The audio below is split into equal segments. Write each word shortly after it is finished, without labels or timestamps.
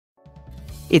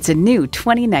It's a new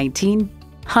 2019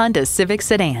 Honda Civic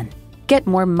Sedan. Get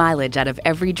more mileage out of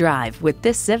every drive with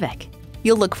this Civic.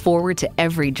 You'll look forward to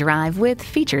every drive with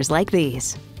features like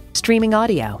these: streaming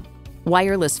audio,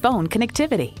 wireless phone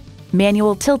connectivity,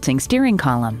 manual tilting steering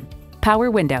column, power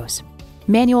windows,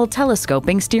 manual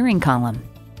telescoping steering column,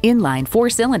 inline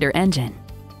 4-cylinder engine,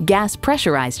 gas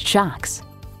pressurized shocks,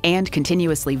 and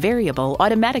continuously variable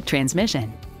automatic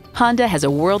transmission. Honda has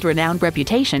a world-renowned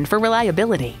reputation for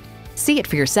reliability. See it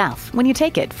for yourself when you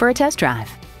take it for a test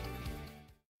drive.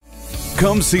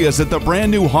 Come see us at the brand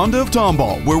new Honda of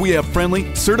Tomball, where we have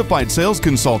friendly, certified sales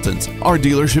consultants. Our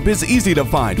dealership is easy to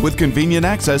find with convenient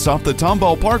access off the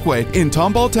Tomball Parkway in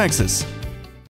Tomball, Texas.